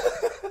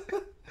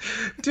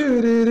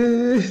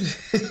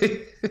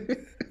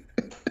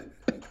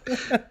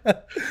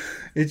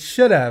 It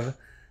should have.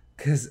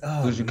 Because,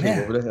 oh, as you came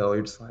over the hill,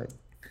 you're just like...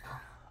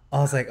 I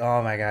was like,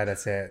 oh my God,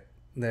 that's it.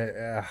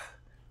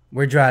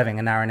 We're driving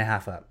an hour and a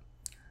half up.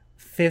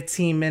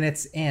 15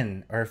 minutes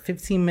in, or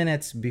 15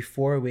 minutes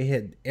before we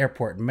hit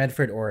airport,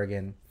 Medford,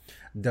 Oregon,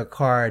 the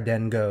car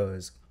then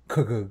goes,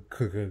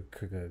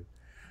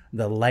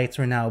 the lights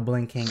were now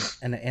blinking,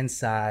 and the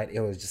inside,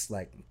 it was just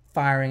like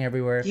firing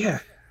everywhere. Yeah.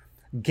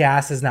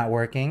 Gas is not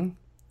working.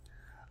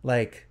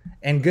 Like,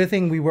 and good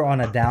thing we were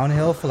on a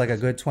downhill for like a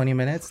good 20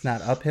 minutes,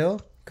 not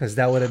uphill, because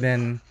that would have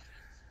been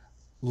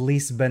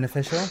least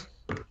beneficial.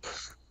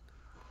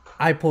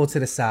 I pulled to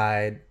the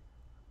side.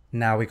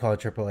 Now we call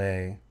it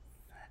AAA.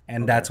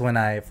 And that's when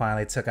I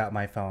finally took out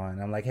my phone.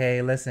 I'm like,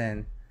 hey,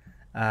 listen,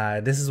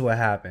 this is what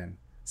happened.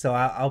 So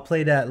I'll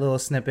play that little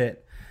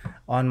snippet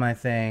on my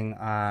thing,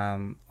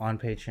 on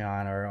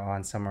Patreon or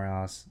on somewhere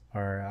else.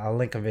 Or I'll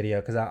link a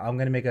video because I'm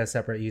going to make a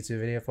separate YouTube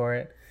video for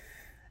it.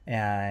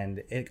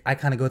 And I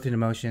kind of go through the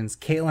motions.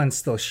 Caitlin's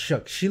still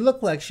shook. She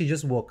looked like she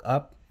just woke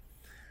up.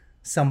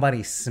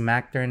 Somebody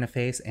smacked her in the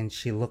face, and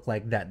she looked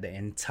like that the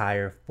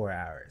entire 4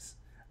 hours.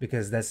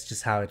 Because that's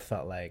just how it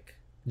felt like.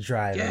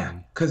 Driving. Yeah,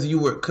 because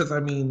I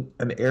mean,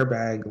 an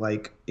airbag,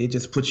 like, it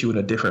just puts you in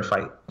a different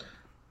fight.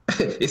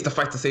 It's the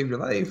fight to save your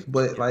life,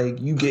 but like,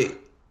 you get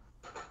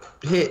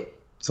hit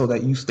so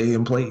that you stay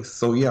in place.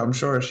 So yeah, I'm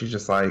sure she's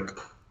just like,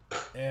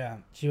 yeah,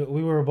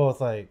 we were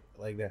both like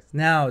this.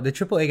 Now the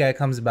AAA guy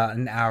comes about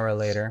an hour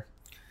later,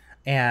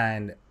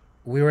 and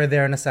we were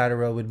there on the side of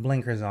the road with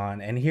blinkers on.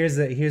 And here's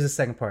the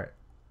second part: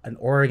 an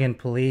Oregon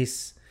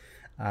police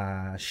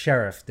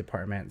sheriff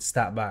department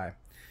stopped by.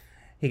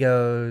 He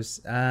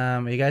goes,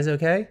 are you guys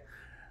okay?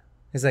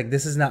 He's like,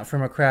 this is not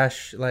from a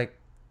crash like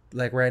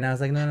right now. I was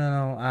like,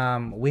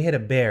 no. We hit a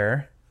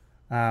bear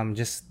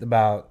just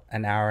about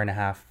an hour and a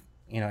half,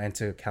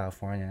 into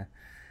California.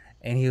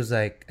 And he was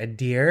like, a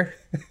deer?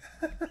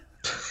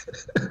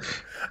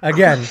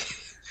 Again,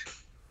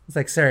 it's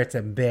like, sir, it's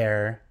a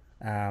bear.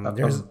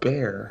 There's a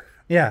bear.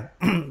 Yeah.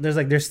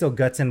 there's still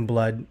guts and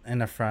blood in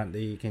the front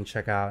that you can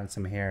check out, and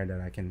some hair that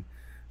I can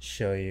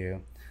show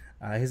you.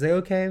 He's like,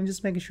 okay, I'm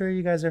just making sure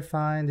you guys are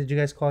fine. Did you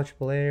guys call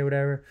AAA or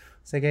whatever?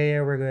 It's like, yeah,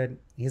 we're good.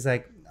 He's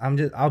like,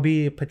 I'll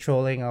be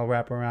patrolling. I'll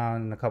wrap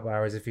around in a couple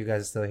hours. If you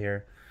guys are still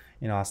here,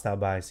 I'll stop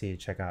by, see you,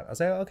 check out. I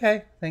was like,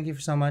 okay, thank you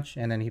so much.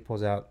 And then he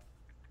pulls out.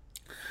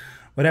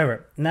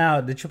 Whatever.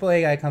 Now the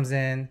AAA guy comes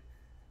in.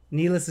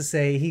 Needless to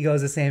say, he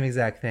goes the same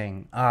exact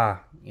thing.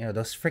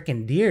 Those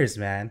freaking deers,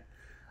 man.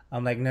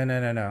 I'm like,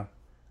 no.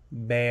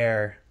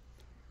 Bear.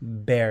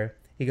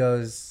 He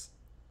goes,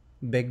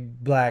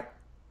 big black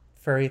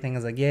furry thing.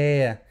 Is like,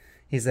 yeah.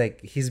 He's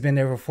like, he's been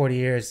there for 40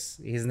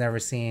 years. He's never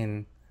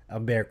seen a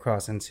bear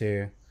cross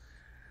into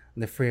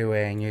the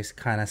freeway, and you just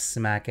kind of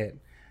smack it.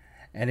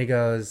 And he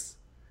goes,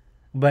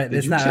 but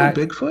it's not.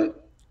 Did you kill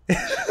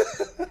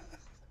Bigfoot?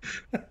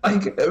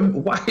 Like,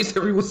 why is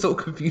everyone so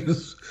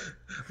confused?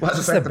 Why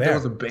the fact that there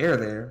was a bear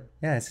there?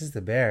 Yeah, it's just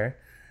a bear.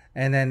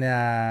 And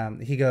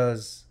then he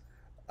goes,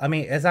 I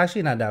mean, it's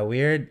actually not that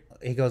weird.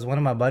 He goes, one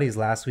of my buddies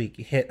last week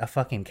hit a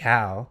fucking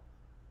cow.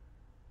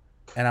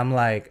 And I'm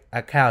like,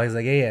 a cow? He's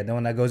like, yeah. The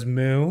one that goes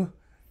moo.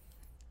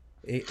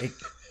 It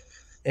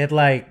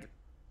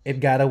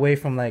got away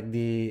from like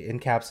the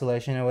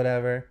encapsulation or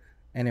whatever,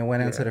 and it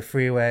went into the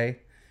freeway.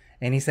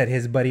 And he said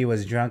his buddy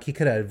was drunk. He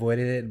could have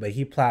avoided it, but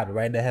he plowed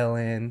right the hell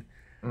in.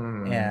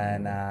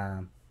 And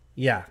a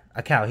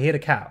cow. He hit a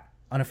cow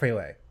on a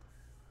freeway.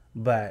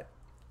 But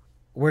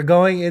we're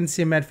going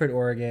into Medford,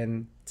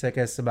 Oregon. Took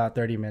us about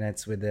 30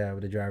 minutes with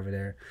the driver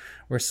there.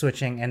 We're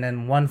switching, and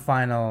then one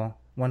final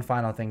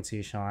thing to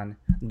you, Sean.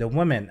 The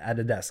woman at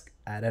the desk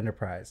at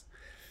Enterprise,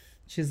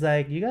 she's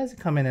like, you guys are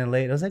coming in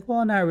late. I was like,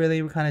 well, not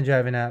really. We're kind of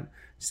driving up.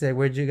 She said,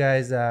 where'd you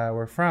guys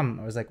were from?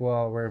 I was like,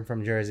 well, we're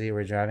from Jersey.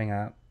 We're driving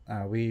up.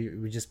 We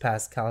just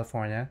passed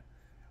California.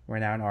 We're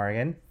now in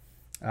Oregon.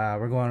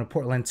 We're going to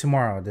Portland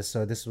tomorrow. This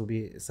will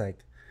be, it's like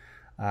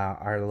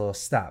our little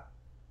stop.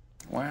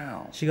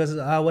 Wow. She goes,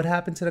 what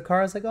happened to the car?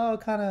 I was like, oh,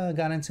 kind of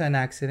got into an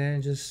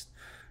accident. Just,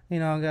 we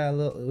hit a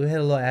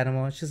little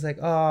animal. She's like,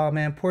 oh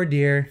man, poor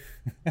deer.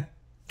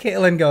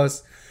 Caitlin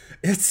goes,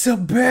 it's a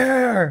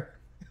bear.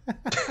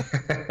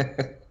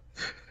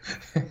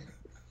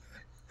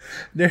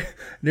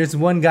 There's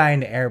one guy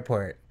in the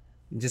airport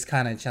just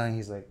kind of chilling.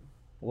 He's like,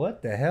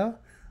 what the hell?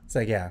 It's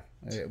like, yeah,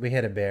 we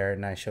hit a bear,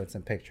 and I showed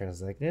some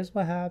pictures. Like, here's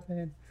what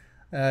happened.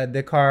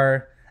 The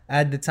car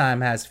at the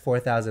time has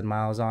 4,000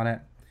 miles on it.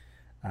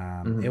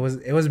 It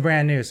was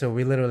brand new, so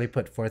we literally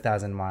put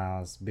 4,000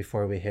 miles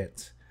before we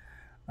hit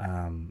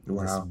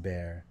this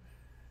bear.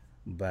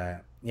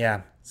 But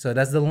yeah, so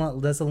that's a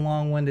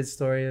long-winded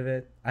story of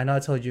it. I know I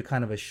told you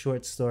kind of a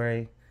short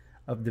story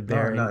of the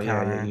bear encounter.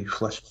 Yeah, you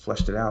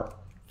fleshed it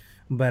out.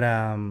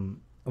 But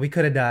we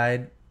could have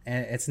died,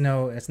 and it's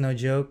no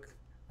joke.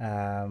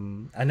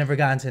 I never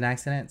got into an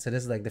accident, so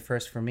this is like the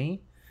first for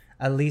me.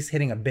 At least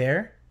hitting a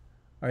bear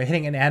or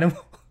hitting an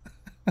animal.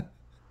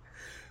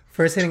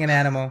 first hitting an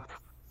animal.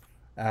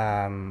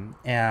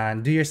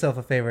 And do yourself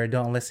a favor.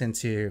 Don't listen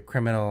to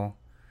criminal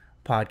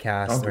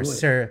podcasts or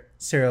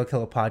serial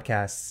killer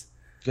podcasts.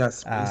 Yes,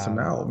 space them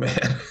out,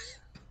 man.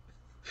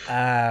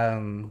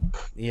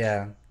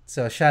 Yeah.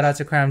 So shout out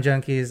to Crime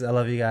Junkies. I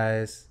love you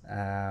guys.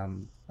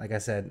 Like I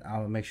said,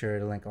 I'll make sure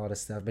to link all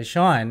this stuff. But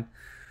Sean,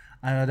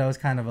 I know that was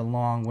kind of a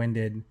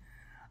long-winded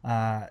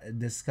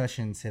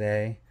discussion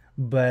today.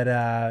 But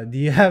do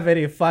you have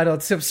any final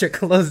tips or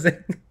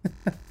closing?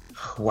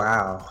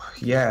 Wow.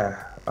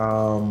 Yeah.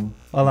 Hold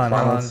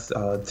on.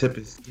 Tip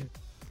is.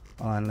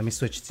 Hold on. Let me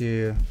switch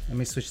to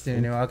the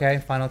new. Okay.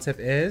 Final tip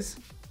is.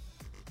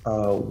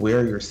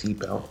 Wear your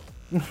seatbelt.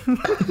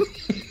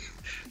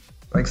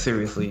 Like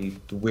seriously,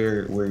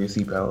 wear your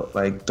seatbelt.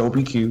 Like, don't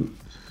be cute.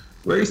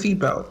 Wear your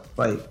seatbelt.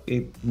 Like,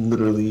 it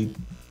literally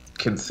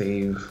can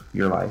save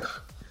your life.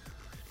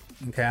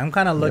 Okay, I'm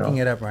kind of looking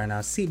it up right now.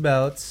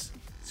 Seatbelts.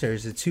 So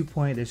there's a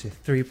 2-point. There's a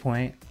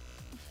 3-point.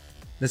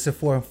 There's a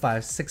 4 and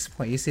 5,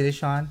 6-point. You see this,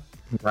 Sean?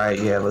 Right.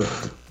 Yeah.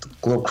 The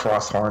little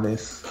cross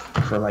harness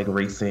for like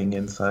racing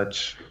and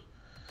such.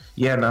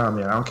 Yeah. Nah,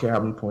 man. I don't care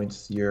how many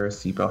points your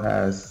seatbelt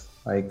has.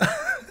 Like,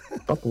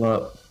 buckle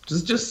up.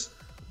 Just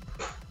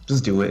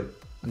do it.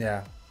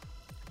 Yeah.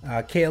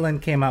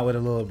 Caitlin came out with a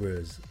little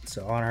bruise.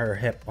 So on her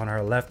hip, on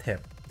her left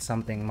hip,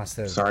 something must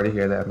have. Sorry to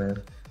hear that,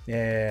 man.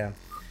 Yeah.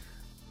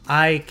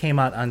 I came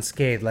out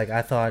unscathed. Like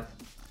I thought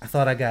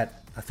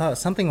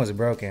something was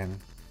broken,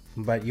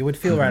 but you would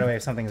feel right away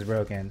if something is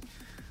broken.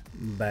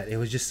 But it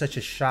was just such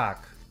a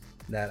shock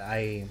that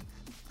I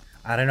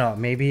don't know.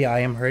 Maybe I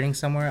am hurting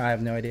somewhere. I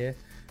have no idea.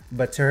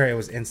 But to her, it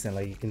was instant.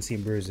 Like you can see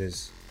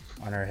bruises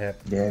on her hip.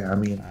 Yeah, I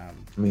mean,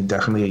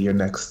 definitely at your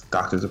next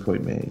doctor's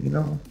appointment,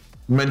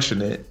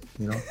 mention it,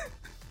 No,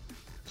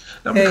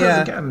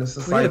 because again, it's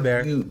just like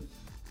you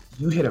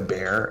hit a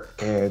bear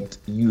and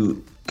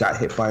you got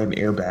hit by an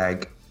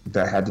airbag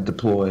that had to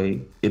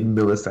deploy in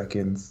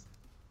milliseconds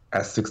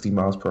at 60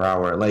 miles per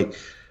hour. Like,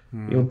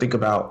 you don't think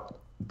about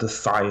the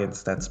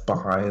science that's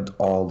behind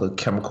all the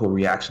chemical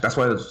reaction. That's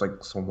why there's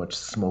like so much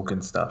smoke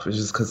and stuff. It's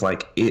just because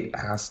like it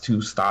has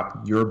to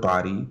stop your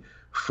body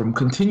from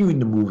continuing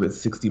to move at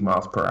 60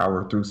 miles per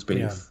hour through space.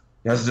 Yeah.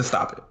 It has to just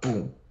stop it.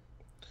 Boom.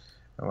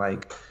 And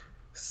like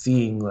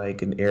seeing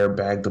like an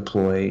airbag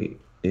deploy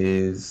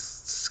is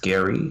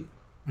scary,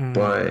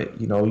 but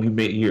you're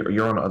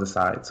on the other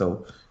side.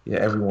 So yeah,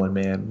 everyone,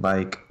 man,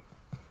 like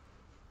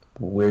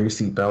wear your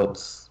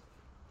seatbelts,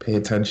 pay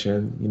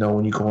attention.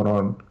 When you're going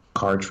on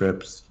car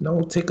trips,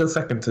 take a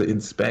second to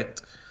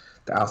inspect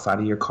the outside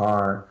of your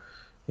car.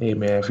 Hey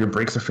man, if your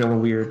brakes are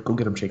feeling weird, go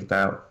get them checked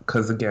out.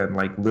 Because again,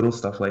 like little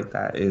stuff like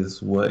that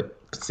is what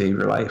could save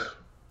your life.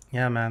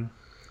 Yeah, man.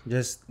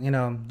 Just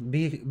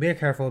be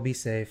careful, be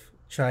safe.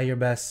 Try your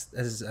best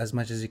as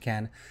much as you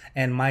can.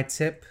 And my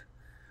tip,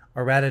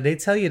 or rather, they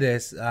tell you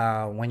this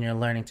when you're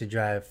learning to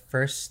drive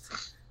first,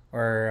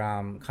 or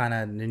kind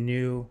of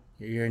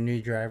you're a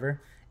new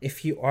driver.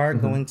 If you are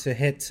going to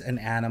hit an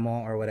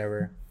animal or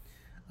whatever,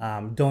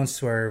 don't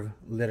swerve.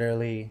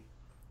 Literally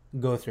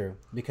go through,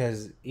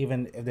 because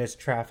even if there's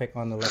traffic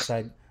on the left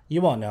side, you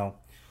won't know.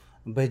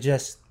 But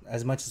just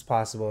as much as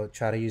possible,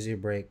 try to use your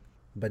brake,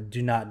 but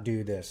do not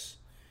do this,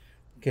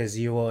 because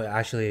you will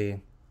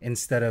actually,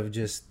 instead of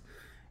just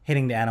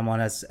hitting the animal,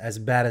 and as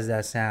bad as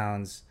that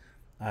sounds,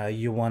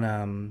 you want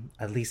to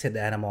at least hit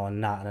the animal and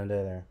not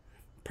another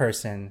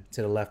person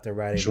to the left or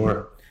right.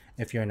 Sure.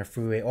 If you're in a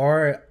freeway,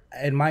 or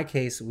in my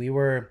case, it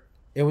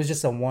was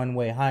just a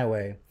one-way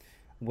highway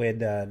with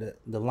the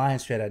line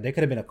straight out. There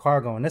could have been a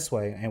car going this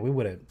way, and we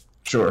would have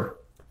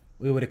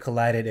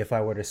collided if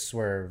I were to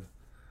swerve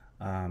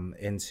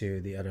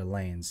into the other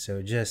lanes.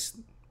 So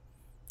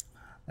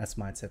that's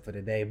my tip for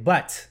the day.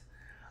 But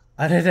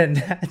other than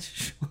that,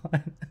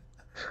 Sean,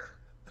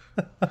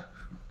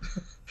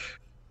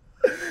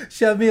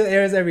 Chef Meal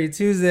airs every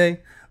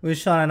Tuesday with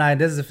Sean and I.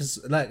 This is,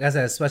 like I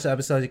said, a special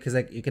episode because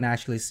you can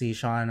actually see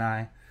Sean and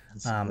I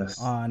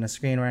on the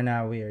screen right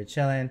now. We are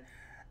chilling.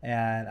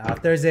 And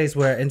Thursdays,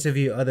 we'll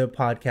interview other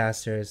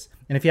podcasters.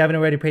 And if you haven't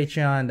already,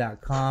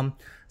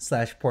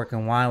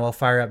 patreon.com/porkandwine. We'll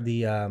fire up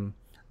the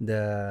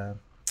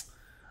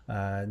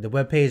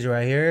webpage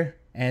right here.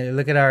 And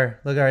look at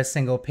our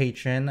single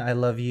patron. I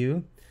love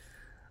you.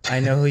 I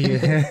know who you.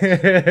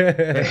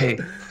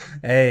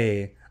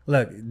 Hey,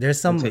 look,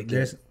 there's some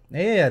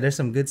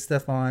good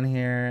stuff on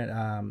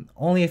here.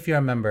 Only if you're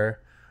a member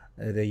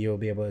that you'll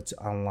be able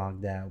to unlock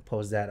that. We'll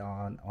post that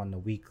on the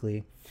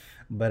weekly.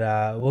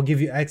 But we'll give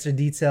you extra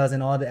details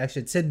and all the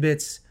extra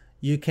tidbits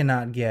you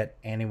cannot get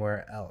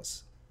anywhere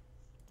else.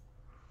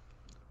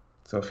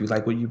 So if you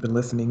like what you've been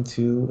listening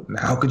to,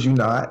 how could you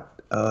not?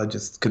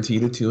 Just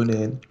continue to tune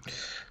in,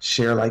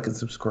 share, like, and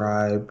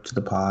subscribe to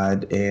the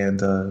pod, and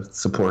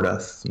support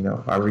us,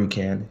 however you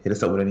can. Hit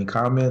us up with any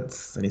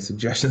comments, any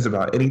suggestions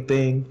about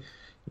anything.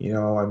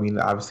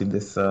 Obviously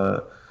this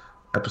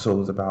episode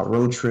was about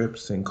road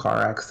trips and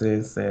car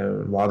accidents,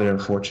 and while they're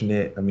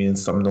unfortunate,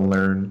 it's something to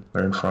learn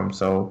from.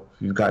 So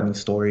if you've got any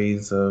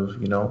stories of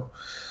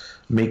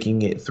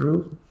making it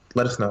through,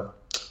 let us know.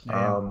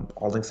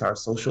 All links to our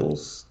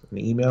socials and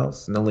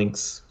emails, and the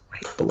links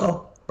right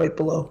below. Right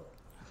below.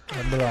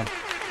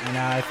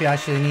 And if you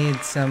actually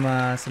need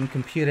some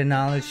computer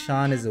knowledge,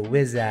 Sean is a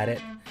whiz at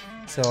it.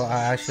 So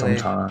I actually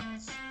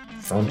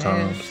sometimes.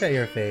 Man, shut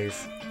your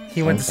face.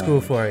 He went to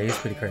school for it. He's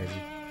pretty crazy.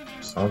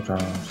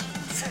 Sometimes.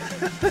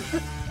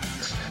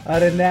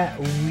 Other than that,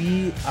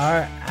 we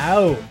are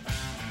out.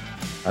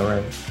 All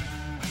right.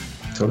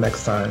 Till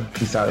next time.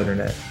 Peace out,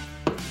 internet.